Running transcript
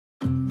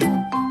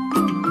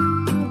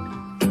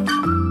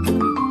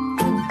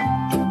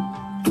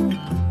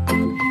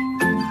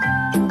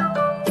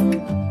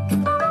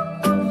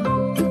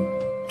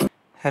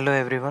Hello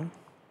everyone.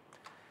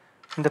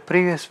 In the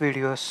previous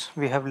videos,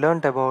 we have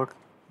learned about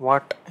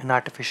what an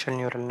artificial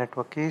neural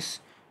network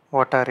is,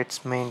 what are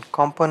its main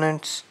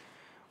components,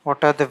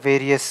 what are the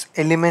various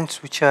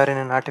elements which are in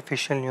an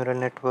artificial neural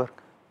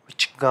network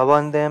which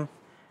govern them,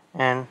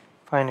 and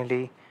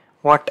finally,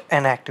 what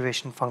an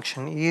activation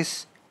function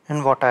is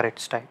and what are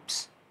its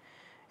types.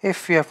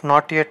 If you have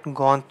not yet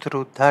gone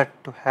through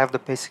that to have the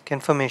basic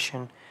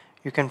information,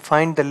 you can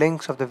find the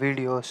links of the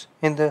videos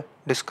in the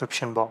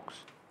description box.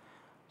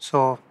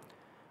 So,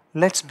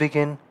 let's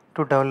begin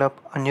to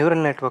develop a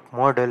neural network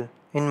model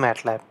in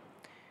Matlab.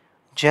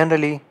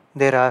 Generally,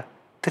 there are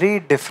three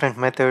different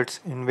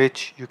methods in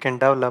which you can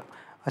develop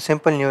a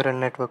simple neural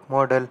network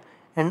model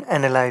and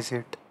analyze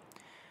it.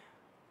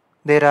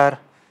 There are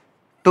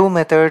two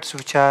methods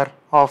which are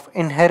of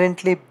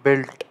inherently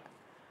built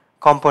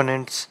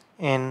components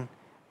in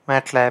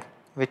Matlab,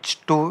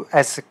 which two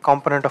as a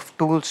component of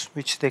tools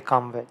which they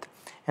come with.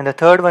 And the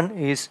third one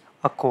is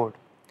a code.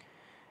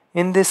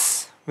 In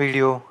this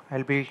video,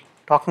 I'll be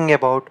talking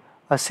about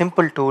a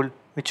simple tool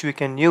which we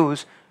can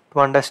use to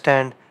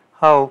understand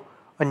how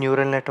a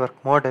neural network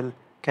model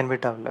can be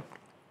developed.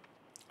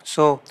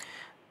 So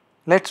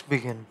let's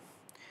begin.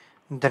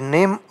 The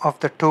name of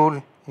the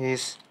tool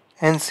is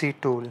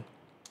NCTool.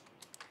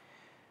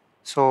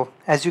 So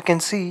as you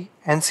can see,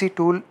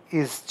 NCTool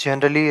is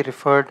generally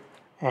referred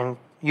and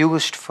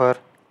used for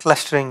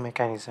clustering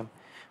mechanism.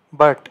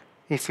 But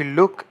if you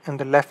look in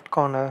the left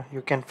corner,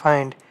 you can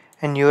find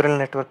a neural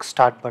network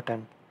start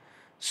button.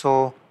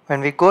 So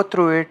when we go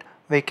through it,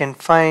 we can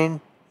find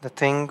the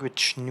thing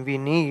which we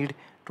need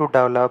to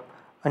develop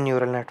a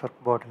neural network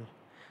model.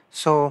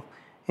 So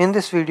in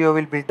this video,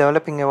 we'll be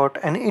developing about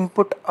an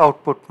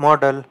input-output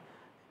model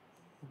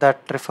that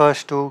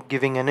refers to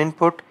giving an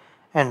input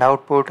and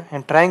output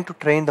and trying to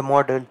train the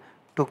model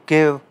to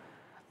give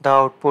the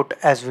output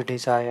as we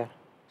desire.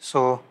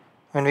 So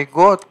when we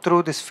go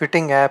through this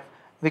fitting app,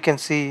 we can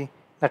see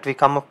that we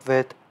come up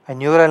with a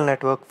neural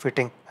network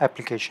fitting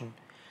application.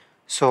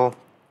 So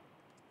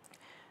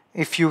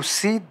if you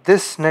see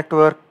this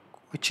network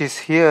which is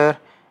here,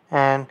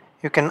 and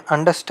you can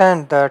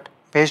understand that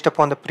based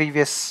upon the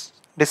previous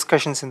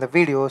discussions in the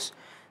videos,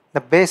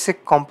 the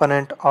basic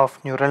component of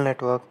neural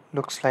network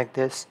looks like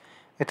this,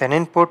 with an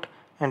input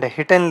and a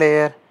hidden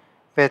layer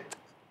with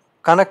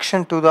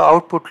connection to the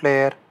output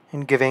layer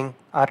in giving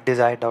our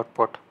desired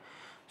output.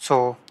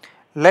 So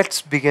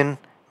let's begin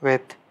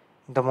with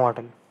the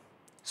model.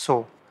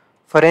 So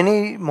for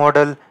any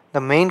model,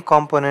 the main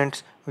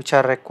components which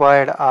are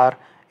required are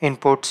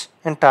inputs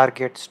and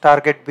targets,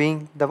 target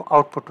being the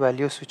output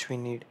values which we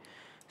need.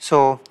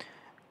 So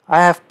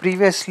I have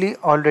previously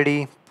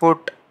already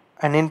put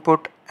an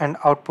input and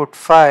output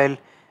file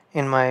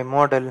in my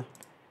model,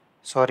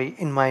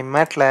 in my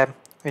Matlab,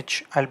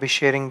 which I'll be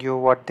sharing you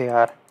what they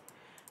are.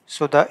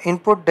 So the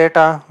input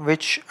data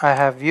which I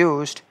have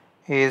used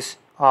is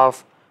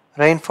of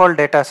rainfall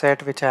data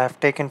set which I have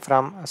taken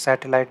from a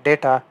satellite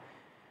data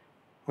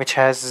which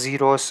has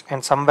zeros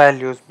and some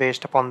values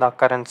based upon the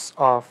occurrence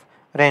of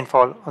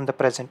rainfall on the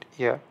present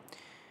year.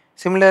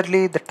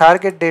 Similarly, the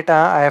target data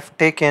I have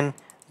taken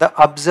the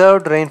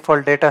observed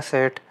rainfall data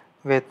set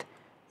with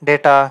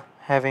data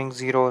having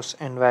zeros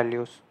and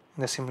values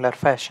in a similar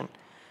fashion.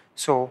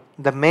 So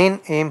the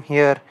main aim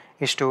here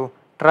is to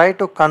try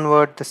to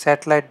convert the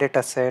satellite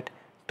data set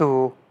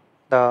to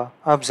the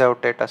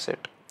observed data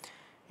set.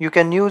 You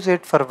can use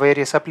it for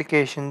various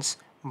applications,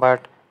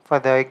 but for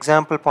the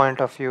example point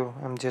of view,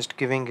 I'm just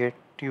giving it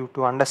to you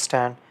to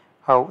understand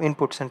how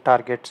inputs and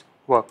targets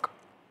work.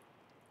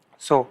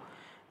 So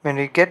when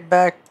we get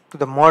back to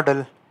the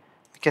model,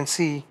 we can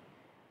see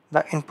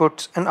the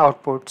inputs and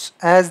outputs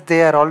as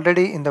they are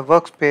already in the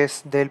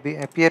workspace. They'll be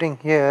appearing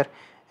here,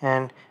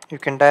 and you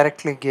can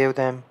directly give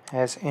them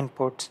as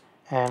inputs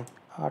and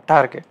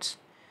targets,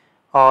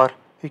 or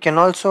you can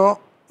also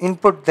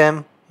input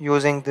them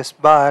using this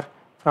bar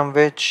from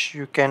which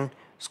you can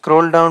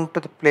scroll down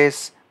to the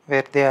place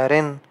where they are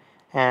in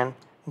and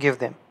give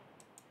them.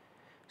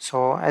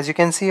 So as you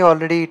can see,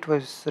 already it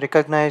was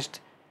recognized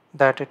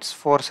that it's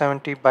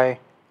 470 by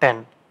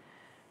 10,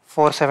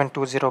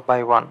 4720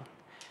 by 1.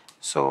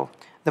 So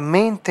the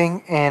main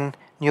thing in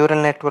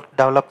neural network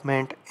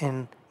development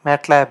in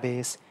Matlab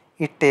is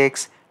it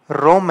takes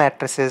row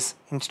matrices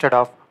instead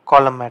of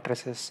column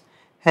matrices.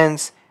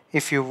 Hence,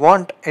 if you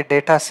want a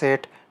data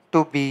set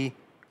to be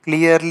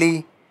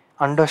clearly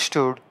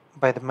understood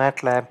by the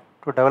Matlab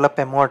to develop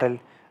a model,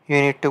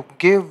 you need to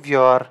give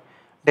your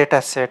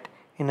data set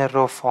in a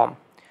row form.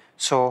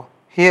 So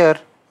here,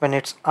 when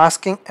it's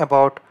asking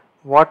about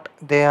what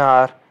they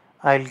are,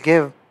 I'll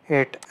give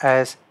it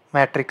as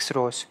matrix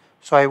rows.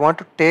 So I want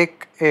to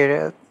take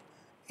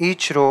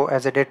each row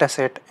as a data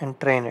set and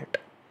train it.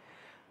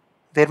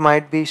 There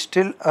might be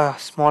still a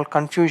small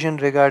confusion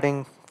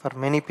regarding for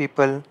many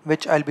people,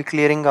 which I'll be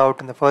clearing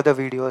out in the further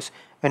videos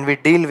when we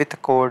deal with the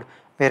code,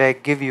 where I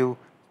give you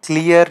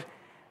clear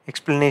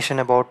explanation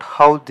about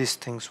how these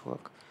things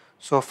work.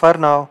 So for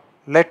now,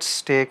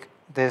 let's take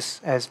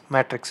this as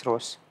matrix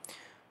rows.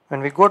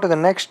 When we go to the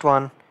next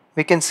one,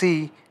 we can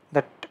see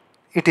that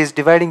it is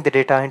dividing the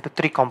data into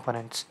three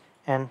components.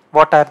 And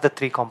what are the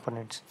three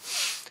components?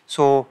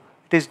 So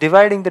it is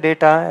dividing the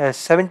data as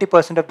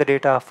 70% of the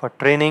data for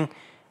training,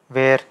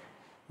 where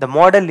the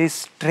model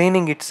is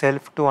training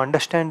itself to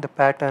understand the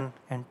pattern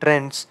and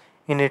trends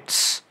in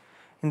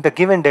the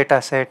given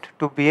data set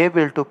to be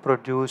able to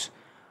produce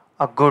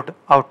a good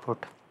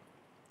output.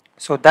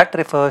 So that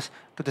refers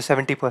to the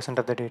 70%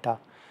 of the data.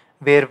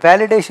 Where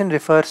validation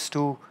refers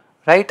to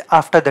right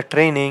after the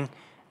training,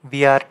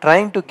 we are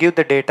trying to give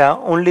the data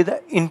only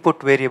the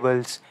input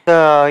variables,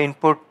 the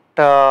input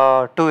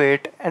to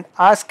it, and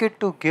ask it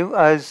to give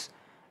us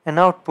an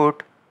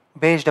output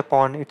based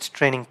upon its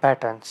training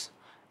patterns.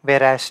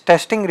 Whereas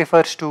testing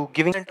refers to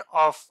giving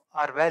of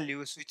our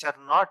values which are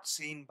not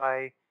seen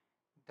by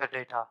the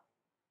data,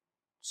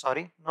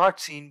 not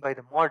seen by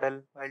the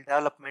model while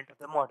development of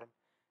the model.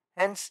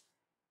 Hence,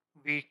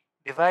 we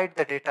divide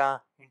the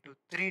data into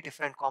three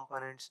different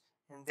components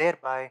and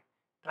thereby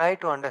try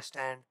to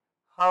understand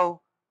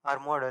how our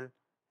model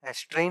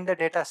has trained the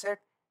data set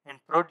and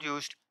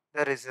produced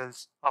the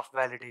results of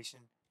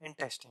validation and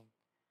testing.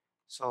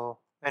 So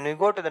when we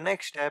go to the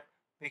next step,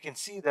 we can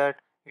see that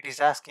it is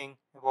asking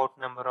about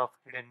number of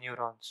hidden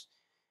neurons.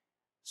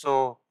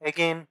 So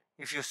again,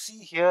 if you see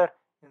here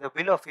in the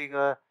below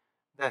figure,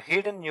 the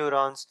hidden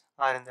neurons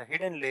are in the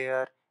hidden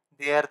layer.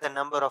 They are the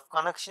number of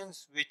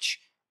connections which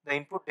the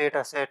input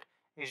data set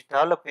is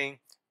developing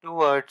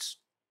towards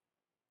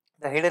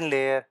the hidden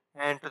layer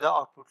and to the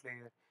output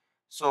layer.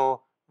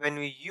 So when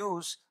we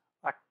use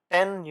a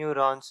 10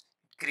 neurons,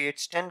 it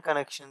creates 10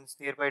 connections,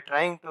 thereby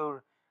trying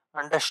to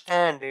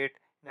understand it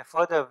in a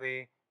further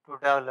way to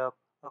develop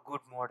a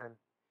good model.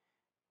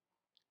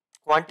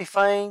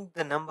 Quantifying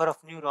the number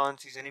of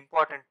neurons is an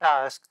important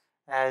task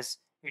as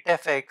it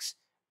affects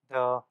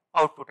the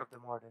output of the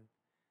model.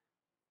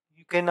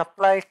 You can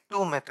apply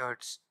two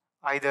methods,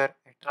 either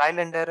a trial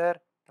and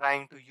error,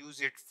 trying to use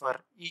it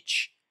for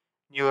each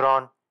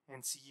neuron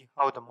and see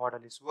how the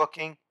model is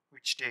working,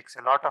 which takes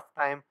a lot of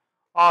time,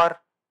 or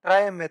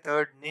try a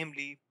method,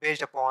 namely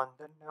based upon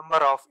the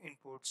number of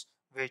inputs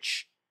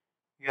which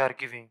you are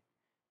giving.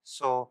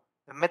 So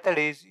the method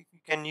is you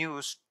can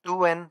use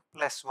 2n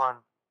plus 1,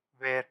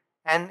 where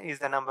n is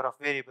the number of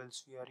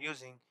variables we are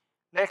using.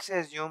 Let's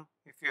assume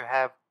if you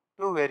have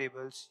two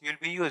variables, you'll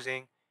be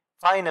using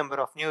 5 number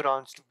of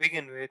neurons to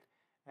begin with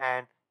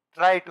and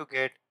try to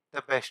get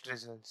the best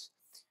results.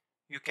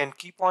 You can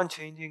keep on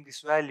changing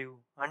this value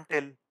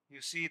until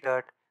you see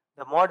that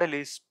the model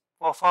is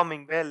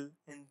performing well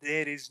and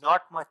there is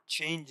not much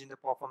change in the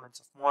performance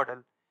of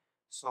model.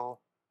 So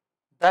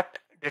that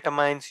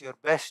determines your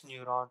best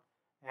neuron,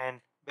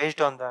 and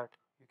based on that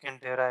you can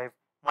derive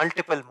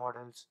multiple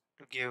models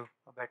to give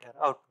a better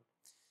output.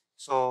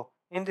 So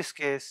in this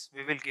case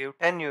we will give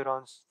 10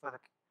 neurons for the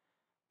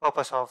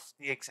purpose of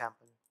the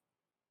example.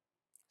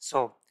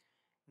 So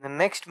the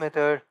next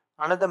method,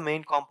 another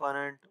main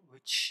component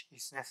which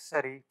is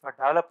necessary for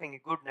developing a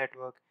good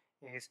network,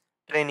 is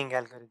training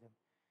algorithm.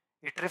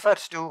 It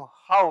refers to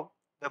how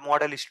the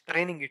model is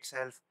training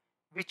itself,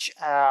 which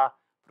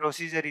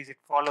procedure is it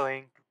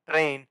following to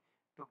train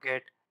to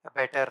get a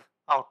better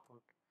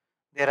output.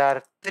 There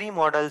are three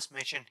models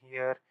mentioned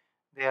here.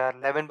 They are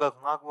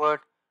Levenberg-Marquardt,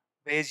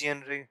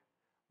 Bayesian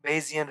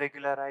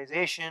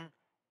regularization,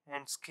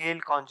 and scale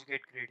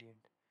conjugate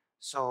gradient.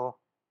 So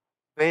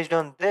based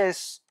on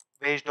this,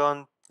 based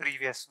on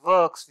previous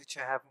works which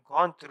I have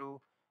gone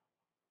through,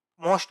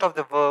 most of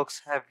the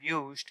works have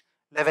used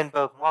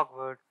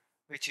Levenberg-Marquardt,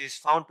 which is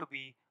found to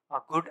be a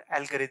good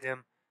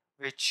algorithm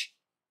which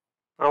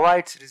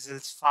provides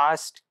results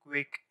fast,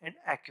 quick, and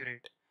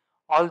accurate.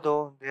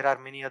 Although there are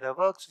many other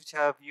works which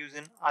have used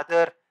in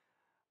other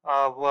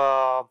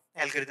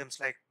algorithms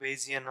like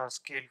Bayesian or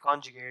scale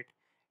conjugate.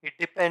 It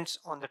depends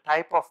on the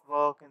type of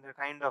work and the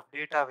kind of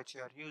data which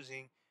you are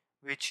using,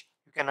 which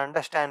you can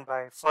understand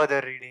by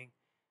further reading,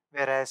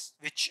 whereas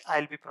which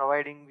I'll be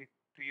providing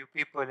to you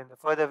people in the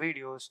further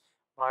videos.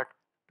 But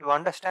to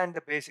understand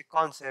the basic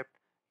concept,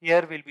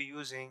 here we'll be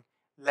using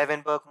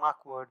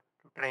Levenberg-Marquardt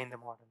to train the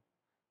model.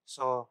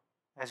 So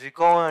as we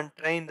go and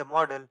train the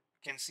model,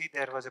 you can see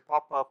there was a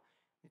pop-up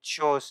which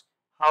shows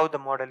how the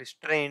model is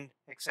trained,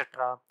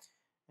 etc.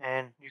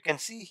 And you can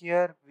see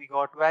here we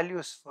got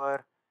values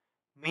for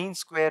mean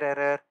square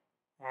error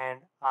and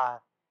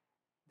R.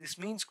 This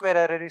mean square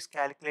error is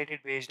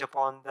calculated based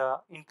upon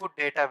the input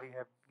data we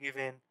have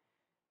given,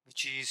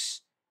 which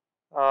is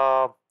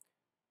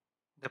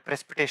the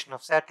precipitation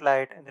of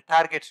satellite, and the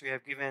targets we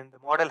have given. The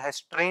model has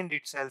trained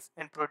itself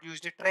and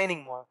produced a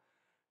training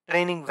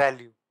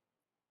value.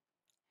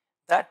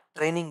 That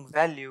training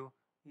value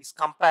is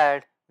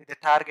compared with the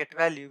target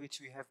value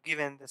which we have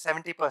given the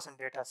 70%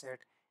 data set,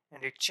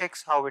 and it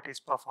checks how it is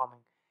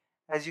performing.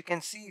 As you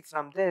can see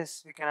from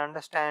this, we can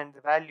understand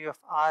the value of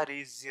R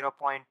is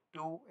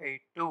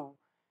 0.282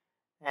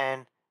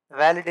 and the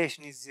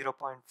validation is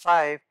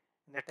 0.5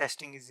 and the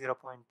testing is 0.3.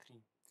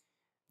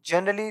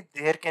 Generally,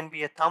 there can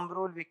be a thumb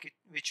rule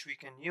which we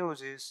can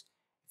use is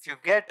if you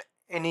get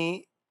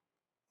any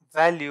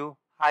value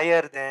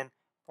higher than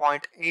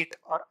 0.8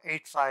 or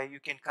 0.85, you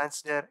can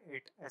consider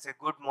it as a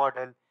good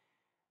model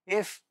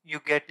if you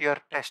get your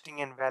testing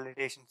and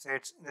validation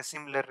sets in the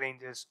similar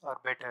ranges or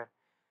better.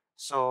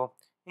 So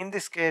in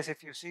this case,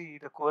 if you see,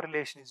 the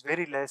correlation is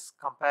very less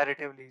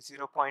comparatively.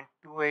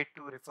 0.282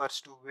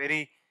 refers to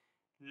very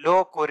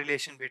low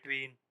correlation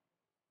between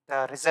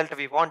the result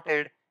we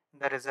wanted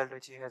and the result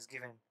which he has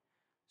given.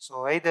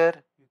 So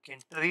either you can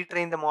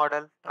retrain the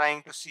model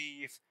trying to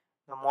see if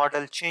the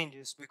model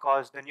changes,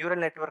 because the neural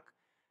network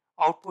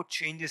output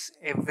changes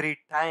every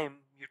time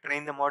you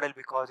train the model,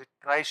 because it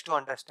tries to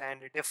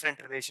understand a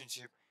different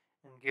relationship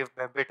and give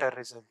a better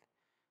result.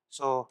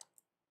 So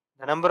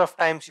the number of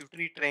times you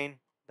retrain,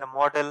 the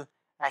model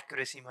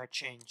accuracy might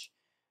change.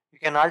 You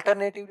can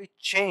alternatively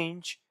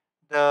change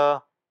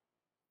the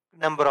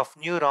number of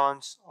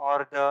neurons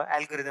or the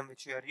algorithm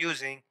which you are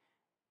using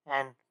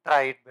and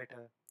try it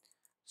better.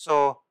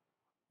 So,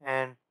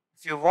 and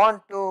if you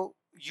want to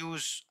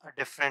use a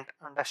different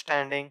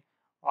understanding,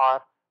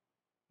 or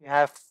you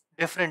have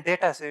different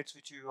data sets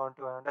which you want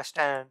to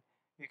understand,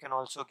 you can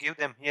also give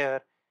them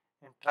here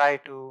and try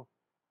to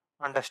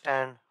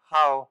understand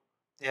how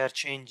they are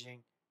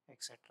changing,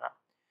 etc.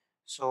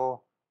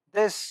 So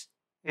this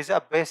is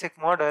a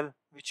basic model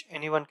which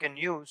anyone can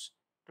use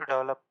to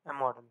develop a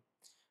model.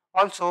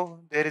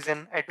 Also, there is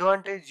an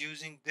advantage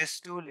using this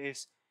tool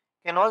is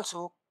can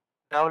also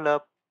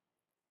develop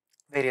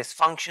various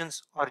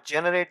functions or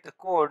generate the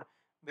code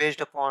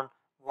based upon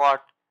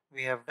what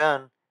we have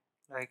done,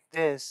 like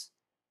this.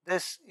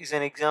 This is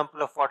an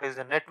example of what is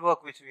the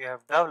network which we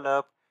have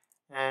developed,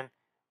 and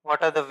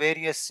what are the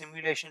various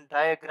simulation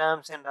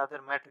diagrams and other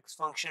matrix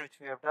function which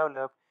we have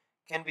developed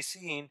can be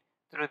seen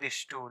through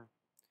this tool.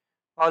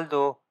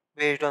 Although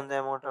based on the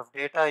amount of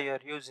data you are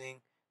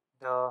using,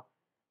 the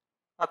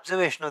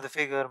observation of the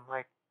figure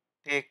might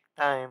take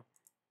time.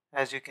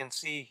 As you can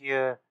see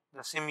here,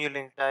 the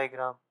Simulink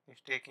diagram is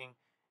taking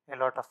a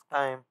lot of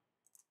time.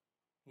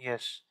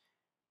 Yes.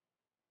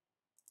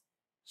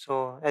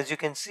 So as you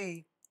can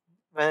see,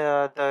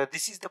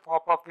 this is the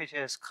pop-up which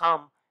has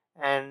come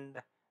and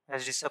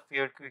has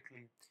disappeared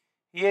quickly.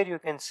 Here you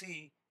can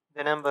see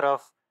the number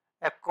of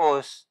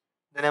epcos,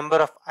 the number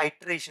of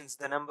iterations,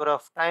 the number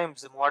of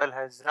times the model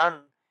has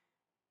run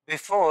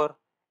before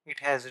it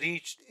has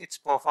reached its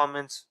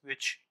performance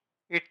which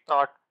it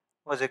thought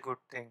was a good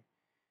thing.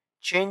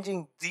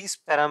 Changing these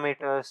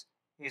parameters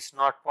is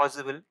not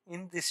possible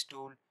in this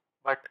tool,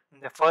 but in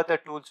the further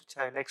tools which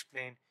I will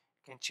explain,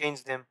 you can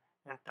change them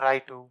and try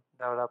to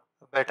develop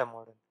a better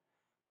model.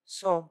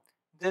 So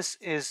this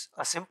is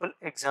a simple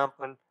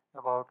example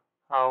about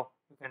how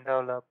you can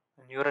develop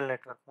a neural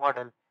network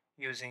model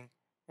using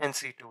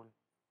NCTool.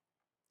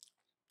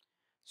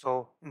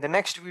 So in the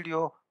next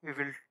video, we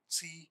will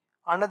see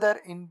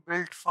another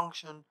inbuilt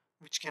function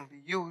which can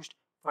be used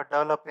for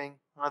developing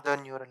another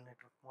neural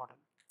network model.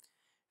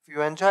 If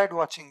you enjoyed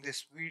watching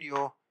this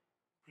video,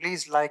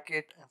 please like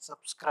it and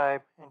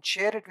subscribe and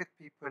share it with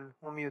people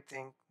whom you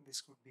think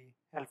this could be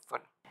helpful.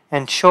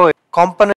 And show component